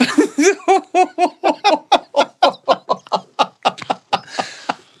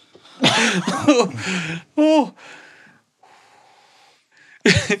 Oh.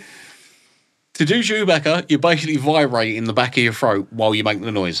 To do Chewbacca, you're basically vibrating the back of your throat while you make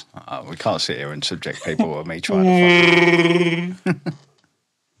the noise. We can't sit here and subject people to me trying to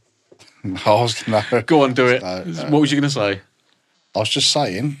I was gonna, Go on, do it. No. What was you going to say? I was just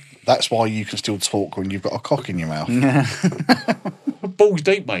saying that's why you can still talk when you've got a cock in your mouth. Balls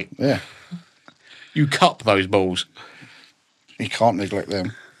deep, mate. Yeah, You cup those balls. you can't neglect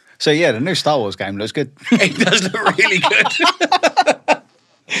them. So, yeah, the new Star Wars game looks good. It does look really good.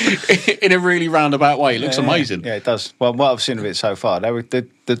 In a really roundabout way. It looks amazing. Yeah, it does. Well, what I've seen of it so far, the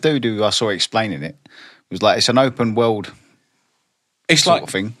dude who I saw explaining it was like, it's an open world It's sort like of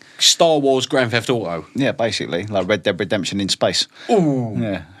thing. Star Wars Grand Theft Auto. Yeah, basically, like Red Dead Redemption in space. Ooh.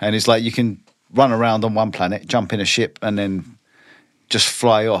 Yeah, and it's like you can run around on one planet, jump in a ship, and then just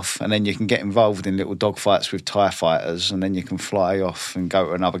fly off, and then you can get involved in little dogfights with TIE fighters, and then you can fly off and go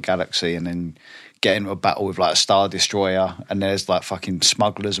to another galaxy, and then get into a battle with like a Star Destroyer, and there's like fucking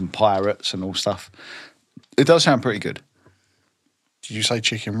smugglers and pirates and all stuff. It does sound pretty good. Did you say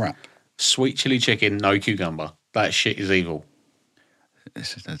chicken wrap? Sweet chili chicken, no cucumber. That shit is evil.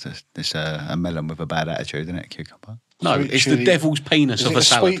 It's a melon with a bad attitude, isn't it, cucumber? No, Sweet it's chili- the devil's penis Is of it a a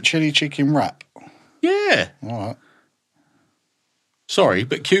salad. sweet chili chicken wrap? Yeah. All right. Sorry,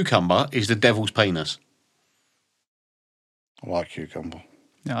 but cucumber is the devil's penis. I like cucumber.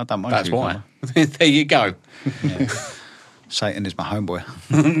 Yeah, I don't mind That's cucumber. why. There you go. Satan is my homeboy.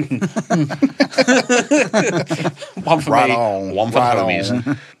 One for Right me, on, one for right the homies.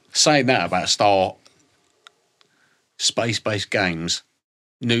 on. Saying that about space-based games,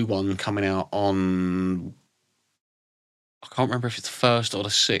 new one coming out on, I can't remember if it's the 1st or the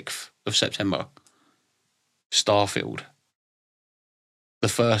 6th of September. Starfield. The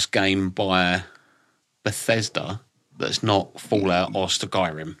first game by Bethesda that's not Fallout or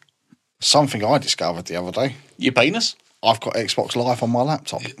Skyrim. Something I discovered the other day. Your penis? I've got Xbox Live on my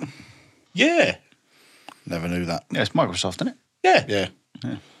laptop. Yeah. Never knew that. Yeah, it's Microsoft, isn't it? Yeah.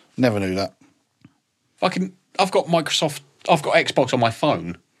 Yeah. Never knew that. I've got Xbox on my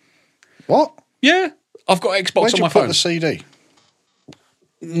phone. What? Yeah. I've got Xbox Where'd on you my put phone. the CD?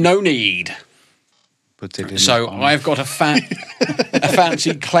 No need. Put it in So the phone. I've got a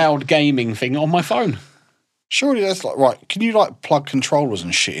fancy cloud gaming thing on my phone. Surely that's like right. Can you like plug controllers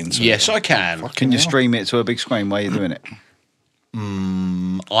and shit into it? Yes, I can. Can you stream it to a big screen while you're doing it?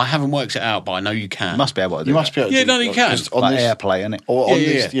 I haven't worked it out, but I know you can. You must be able to do You must be able to. Yeah, do no, it, you like, can. 'cause on like this, AirPlay, innit? or on Yeah,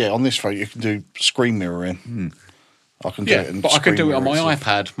 this, yeah. on this phone you can do screen mirroring. I can do Yeah, it. And but I can do it on my screen mirror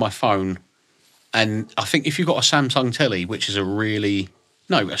iPad, my phone, and I think if you've got a Samsung telly, which is a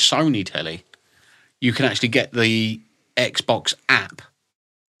Sony telly, you can actually get the Xbox app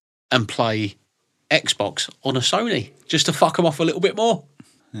and play Xbox on a Sony just to fuck them off a little bit more.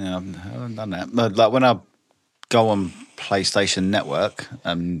 Yeah, I haven't done that. But like when I go on PlayStation Network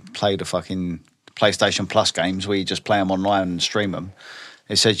and play the fucking PlayStation Plus games where you just play them online and stream them,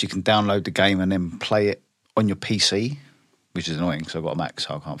 it says you can download the game and then play it on your PC, which is annoying because I've got a Mac,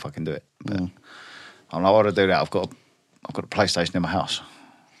 so I can't fucking do it. But I'm like, why do I do that? I've got a PlayStation in my house.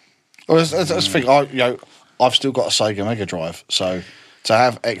 Well, that's the thing. I've still got a Sega Mega Drive, so to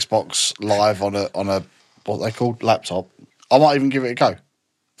have Xbox Live on a what they called laptop, I might even give it a go.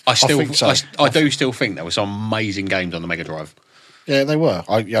 think so. I do still think there were some amazing games on the Mega Drive. Yeah, they were.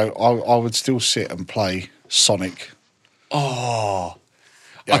 I would still sit and play Sonic. Oh,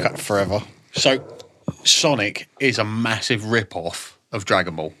 Okay, forever. so Sonic is a massive rip-off of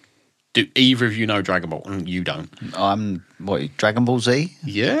Dragon Ball. Do either of you know Dragon Ball? You don't. Dragon Ball Z?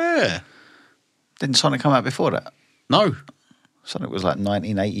 Yeah. Didn't Sonic come out before that? No. Sonic was like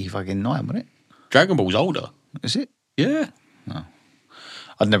 1989, wasn't it? Dragon Ball's older. Is it? Yeah.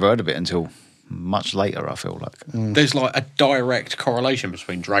 I'd never heard of it until much later, I feel like. There's like a direct correlation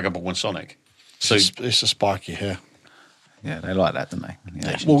between Dragon Ball and Sonic. So, It's a spiky hair. Yeah, they like that, don't they?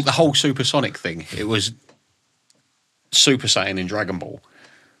 Yeah. well, the whole Super Sonic thing, it was Super Saiyan in Dragon Ball.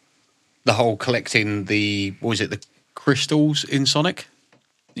 The whole collecting the crystals in Sonic?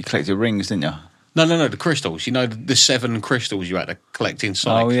 You collected rings, didn't you? No, the crystals. You know, the 7 crystals you had to collect in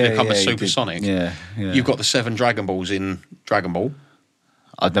Sonic. Oh, yeah, They become a you Super did. Sonic. Yeah. You've got the 7 Dragon Balls in Dragon Ball.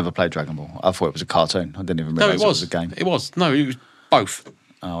 I'd never played Dragon Ball. I thought it was a cartoon. I didn't even No, realise it was a game. It was. No, it was both.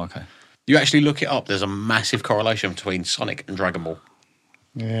 Oh, okay. You actually look it up. There's a massive correlation between Sonic and Dragon Ball.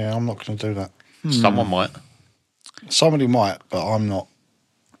 Yeah, I'm not going to do that. Someone might. Somebody might, but I'm not.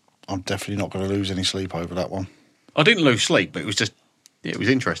 I'm definitely not going to lose any sleep over that one. I didn't lose sleep, but it was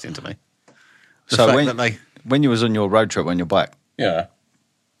interesting to me. The So fact that when you was on your road trip on your bike, yeah.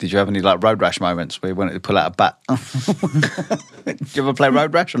 did you have any like road rash moments where you wanted to pull out a bat? Did you ever play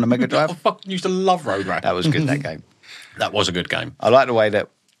Road Rash on the Mega I Drive? fucking used to love Road Rash. That was good, that game. That was a good game. I like the way that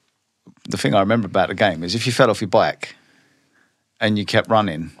the thing I remember about the game is if you fell off your bike and you kept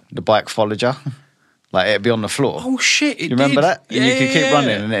running, the bike followed you. Like it'd be on the floor. Oh shit! You remember that? Yeah, and you could keep yeah.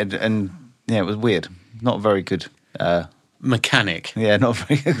 running, and it was weird. Not very good. Mechanic. Yeah, not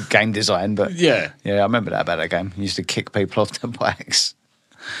very good game design, but Yeah. I remember that about that game. You used to kick people off the bikes.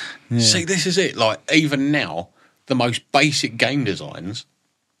 See, this is it. Like even now, the most basic game designs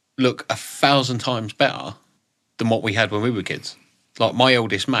look 1,000 times better than what we had when we were kids. Like my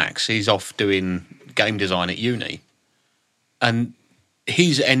eldest Max, he's off doing game design at uni, and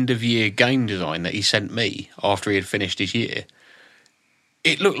his end of year game design that he sent me after he had finished his year,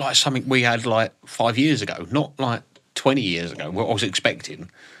 it looked like something we had like 5 years ago, not like 20 years ago, what I was expecting.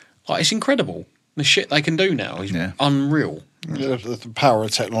 Like, it's incredible. The shit they can do now is unreal. The power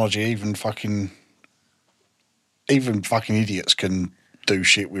of technology, even fucking idiots can do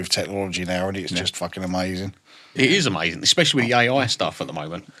shit with technology now, and it's just fucking amazing. It is amazing, especially with the AI stuff at the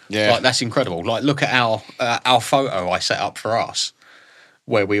moment. Yeah. Like, that's incredible. Like, look at our photo I set up for us,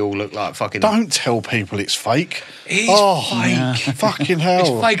 where we all look like fucking... Don't tell people it's fake. It's fake. Fucking hell.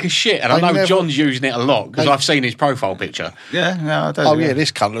 It's fake as shit. And I They know never- John's using it a lot, because I've seen his profile picture. Yeah, no, I don't. Oh, yeah,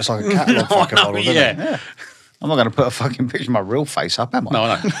 this cunt looks like a catalogue fucking model, doesn't it? Yeah. I'm not going to put a fucking picture of my real face up, am I? No,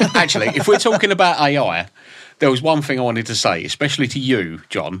 I know. Actually, if we're talking about AI, there was one thing I wanted to say, especially to you,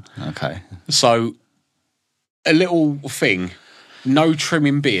 John. Okay. So, a little thing, no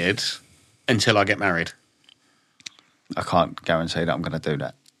trimming beard until I get married. I can't guarantee that I'm going to do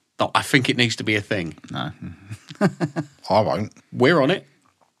that. No, I think it needs to be a thing. No. I won't. We're on it.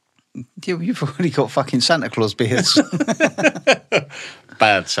 You've already got fucking Santa Claus beards.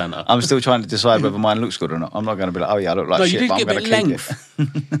 Bad Santa. I'm still trying to decide whether mine looks good or not. I'm not going to be like, oh yeah, I look like No, shit, you but did I'm get a going bit to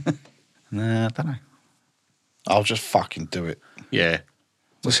keep length. it. Nah, I don't know. I'll just fucking do it. Yeah.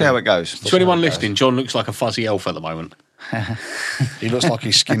 We'll see how it goes. To anyone listening, John looks like a fuzzy elf at the moment. He looks like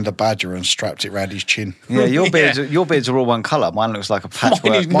he skinned a badger and strapped it round his chin. Yeah, your beards are all one colour. Mine looks like a patchwork.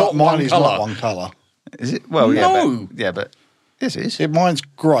 Mine is not Mine one is colour. not one colour. Is it? Well, yeah, No. but yes, it is. Mine's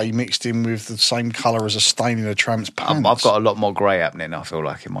grey mixed in with the same colour as a stain in a tramp's pants. I've got a lot more grey happening, I feel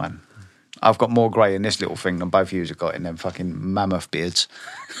like, in mine. I've got more grey in this little thing than both of you have got in them fucking mammoth beards.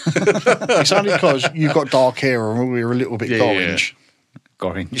 It's only because you've got dark hair and we're a little bit Yeah. orange.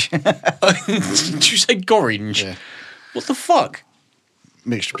 Orange. Did you say gorange? Yeah. What the fuck?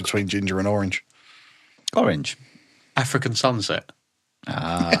 Mixture between ginger and orange. Orange. African sunset.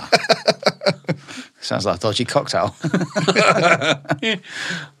 Sounds like a dodgy cocktail.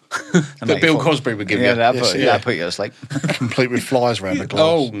 That Bill Cosby would give Yeah, you. that'd put you to sleep. Complete with flies around the glass.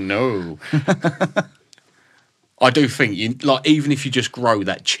 Oh no. I do think you like even if you just grow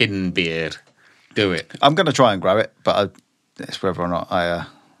that chin beard, do it. I'm going to try and grow it, but it's whether or not I...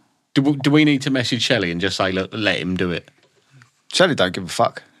 Do we need to message Shelley and just say, look, let him do it? Shelley don't give a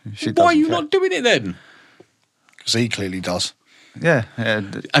fuck. She Why are doesn't you care. not doing it then? Because he clearly does. Yeah.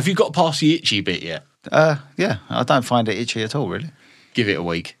 Have you got past the itchy bit yet? Yeah, I don't find it itchy at all, really. Give it a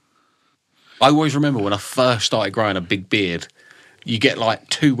week. I always remember when I first started growing a big beard, you get like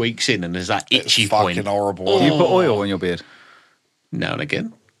 2 weeks in and there's that itchy It's fucking point. horrible. Do you put oil on your beard? Now and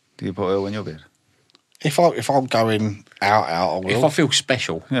again. Do you put oil on your beard? If I'm going out, I will. If I feel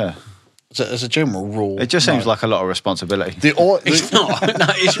special. Yeah. As a general rule, It just seems like a lot of responsibility. the oil. It's not. No,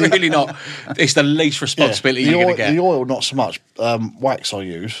 it's really not. It's the least responsibility you're going to get. The oil, not so much. Wax I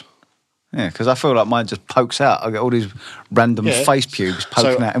use. Yeah, because I feel like mine just pokes out. I get all these random Yeah. face pubes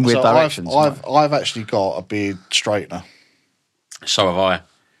poking out in weird directions. I've actually got a beard straightener. So have I.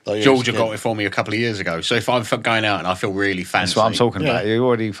 that I use, Georgia yeah. got it for me a couple of years ago. So if I'm going out and I feel really fancy. That's what I'm talking Yeah. about. You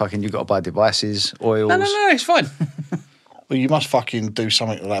already fucking, you've got to buy devices, oils. No, it's fine. Well, you must fucking do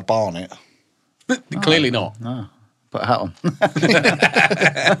something with that barnet. Clearly not. No, put a hat on.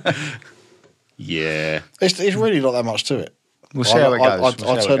 Yeah. It's really not that much to it. We'll see how it goes. We'll see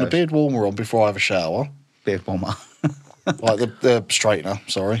how I it turn the goes. beard warmer on before I have a shower. Beard warmer. Like the straightener,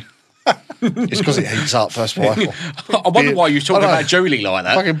 sorry. It's because it heats up, that's why. I wonder why you're talking I know. about Jolie like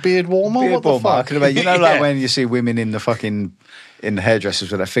that. Fucking beard warmer? Beard what the warmer. I fuck? could imagine, you know, like Yeah. when you see women in the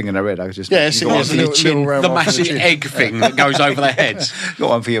hairdressers with their thing in their head. I just Yeah, you it's got one a for your little chin, round The one for massive chin. egg thing that goes over their heads. got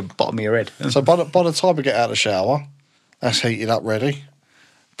one for your bottom of your head. So by the time I get out of the shower, that's heated up ready.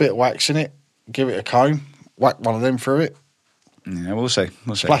 Bit of wax in it, give it a comb, whack one of them through it, Yeah, we'll see.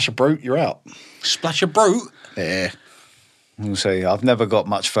 We'll see. splash a brute, you're out. Splash a brute. Yeah. We'll see. I've never got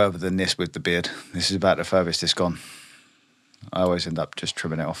much further than this with the beard. This is about the furthest it's gone. I always end up just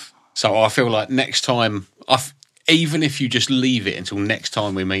trimming it off. So I feel like next time, even if you just leave it until next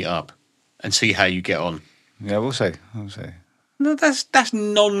time we meet up and see how you get on. Yeah, we'll see. We'll see. No, that's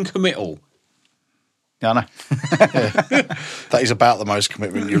non-committal. Yeah, I know. That is about the most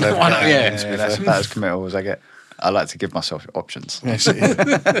commitment you'll ever I know, get. yeah. Yeah, that's about as committal as I get. I like to give myself options. Yes, it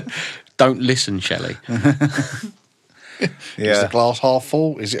is. Don't listen, Shelley. Is Yeah, the glass half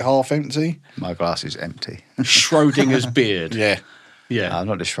full? Is it half empty? my glass is empty. Schrodinger's beard. Yeah. Yeah. I'm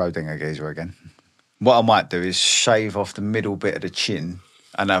not the Schrodinger geezer again. What I might do is shave off the middle bit of the chin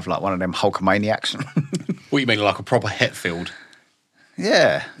and have like one of them Hulkamaniacs. What you mean, like a proper Hetfield?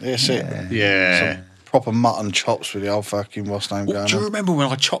 Yeah. Yes, it. Yeah. Proper mutton chops with the old fucking what's name Well, going do you on. remember when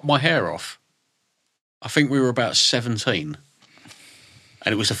I chopped my hair off? I think we were about 17.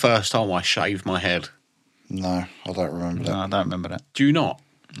 And it was the first time I shaved my head. No, I don't remember No, that. I don't remember that. Do you not?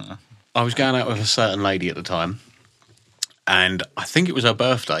 No. I was going out with a certain lady at the time. And I think it was her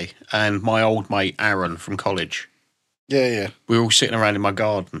birthday. And my old mate, Aaron, from college, Yeah. we were all sitting around in my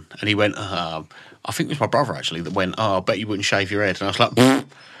garden. And he went, I think it was my brother, actually, that went, I bet you wouldn't shave your head. And I was like, "Pfft,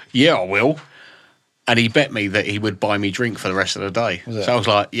 yeah, I will. And he bet me that he would buy me drink for the rest of the day. Was it? So I was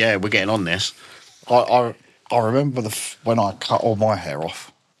like, yeah, we're getting on this. I remember when I cut all my hair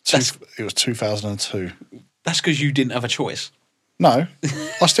off. That's- It was 2002. That's because you didn't have a choice. No,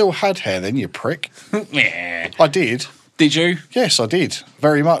 I still had hair then, you prick. Yeah. I did. Did you? Yes, I did.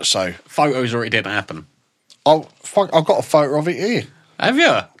 Very much so. Photos or it didn't happen. I've got a photo of it here Have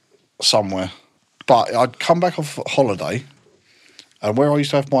you? somewhere. But I'd come back off holiday, and where I used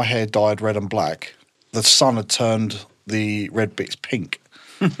to have my hair dyed red and black, the sun had turned the red bits pink.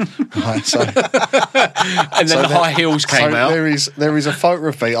 Right, so And then the high heels came out. There is a photo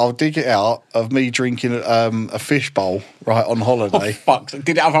of me. I'll dig it out of me drinking a fish bowl right on holiday. Fuck. Did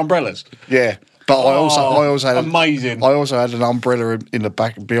it have umbrellas? Yeah, but I also had amazing. I also had an umbrella in the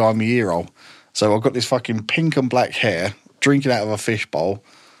back behind my ear roll. So I've got this fucking pink and black hair, drinking out of a fish bowl,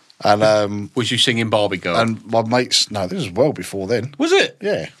 and Was you singing Barbie Girl? and my mates. No, this was well before then. was it?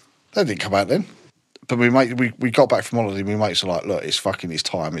 Yeah, that didn't come out then. But we got back from holiday. My mates were like, "Look, it's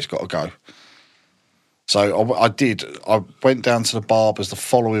time. It's got to go." So I did. I went down to the barbers the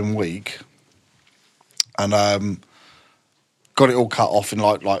following week, and got it all cut off in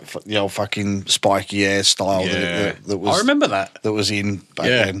like the old fucking spiky hair style Yeah. that was. I remember that. that was in back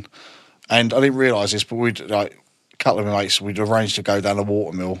Yeah. then. And I didn't realise this, but we'd like a couple of my mates. We'd arranged to go down a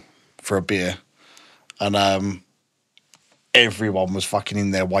watermill for a beer, and everyone was fucking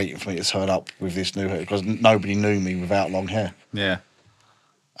in there waiting for me to turn up with this new hair because nobody knew me without long hair. Yeah.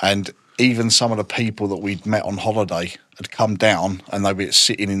 And even some of the people that we'd met on holiday had come down and they were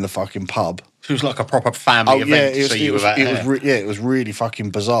sitting in the fucking pub. So it was like a proper family event to see you without hair. It was really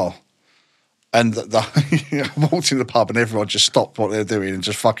fucking bizarre. And I walked in the pub and everyone just stopped what they were doing and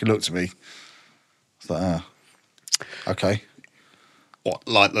just fucking looked at me. I was like, okay. What,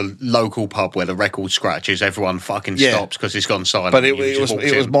 like the local pub where the record scratches, everyone fucking stops because it's gone silent. But it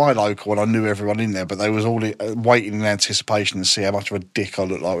was my local and I knew everyone in there, but they was all waiting in anticipation to see how much of a dick I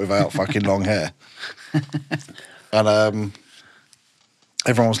looked like without fucking long hair. And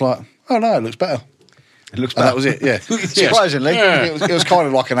everyone was like, oh no, it looks better. It looks And better. that was it, yeah. Surprisingly. Yeah. It was kind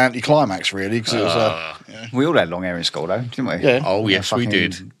of like an anticlimax, really, because it was... We all had long hair in school, though, didn't we? Yeah. Oh, yes, we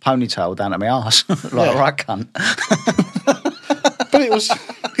did. Ponytail down at my arse, like a right cunt. But it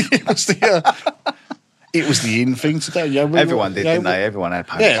was the in thing to do. Yeah, Everyone did, didn't they? Everyone had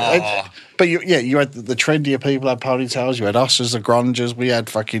ponytails. Yeah, but you had the trendier people had ponytails. You had us as the grungers. We had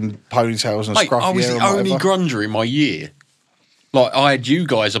fucking ponytails and Mate, scruffy I was hair the and only whatever. grunger in my year. Like, I had you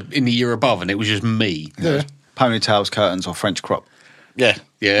guys in the year above, and it was just me. Yeah, Ponytails, curtains, or French crop. yeah.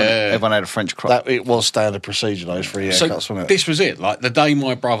 Everyone had a French crop. It was standard procedure, those three haircuts, So wasn't it? this was it. Like, the day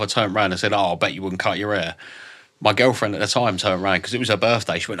my brother turned around and said, "Oh, I bet you wouldn't cut your hair." My girlfriend at the time turned around because it was her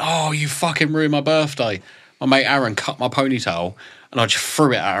birthday. She went, "Oh, you fucking ruined my birthday." My mate Aaron cut my ponytail, and I just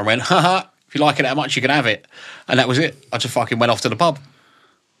threw it at her and went, "Haha, if you like it that much, you can have it." And that was it. I just fucking went off to the pub.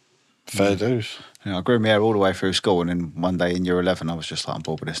 Fair dues. You know, I grew my hair all the way through school, and then one day in year 11, I was just like, I'm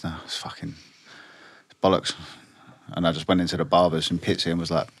bored with this now. It's fucking bollocks. And I just went into the barbers in Pitsy and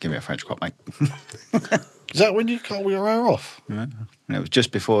was like, give me a French crop, mate. Is that when you cut all your hair off? Yeah. And it was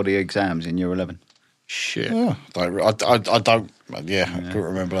just before the exams in year 11. Shit. Yeah, I don't. Yeah, I couldn't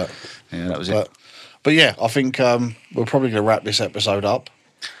remember that. Yeah, that was it. But yeah, I think we're probably going to wrap this episode up.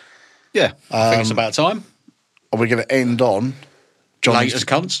 Yeah. I think it's about time. Are we going to end on Late as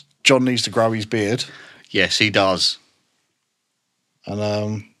cunts. John needs to grow his beard, Yes, he does.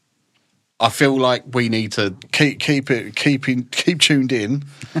 and I feel like we need to. keep tuned in.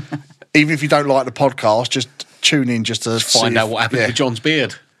 Even if you don't like the podcast, just tune in just to Find see out what happened to John's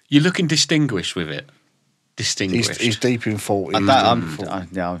beard. You're looking distinguished with it. Distinguished. He's deep in thought.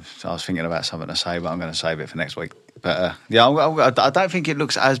 I was thinking about something to say, but I'm going to save it for next week. But I don't think it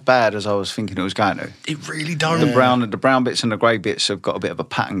looks as bad as I was thinking it was going to. It really don't. The brown bits and the grey bits have got a bit of a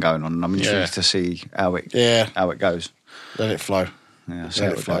pattern going on, and I'm intrigued to see how it goes. Let it flow. Yeah, see Let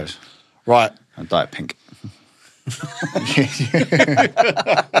how it it flow. goes. Right. And dye it pink.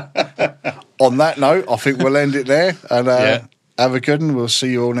 On that note, I think we'll end it there. And have a good one. We'll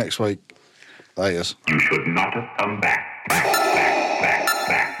see you all next week. Laters. You should not have come back.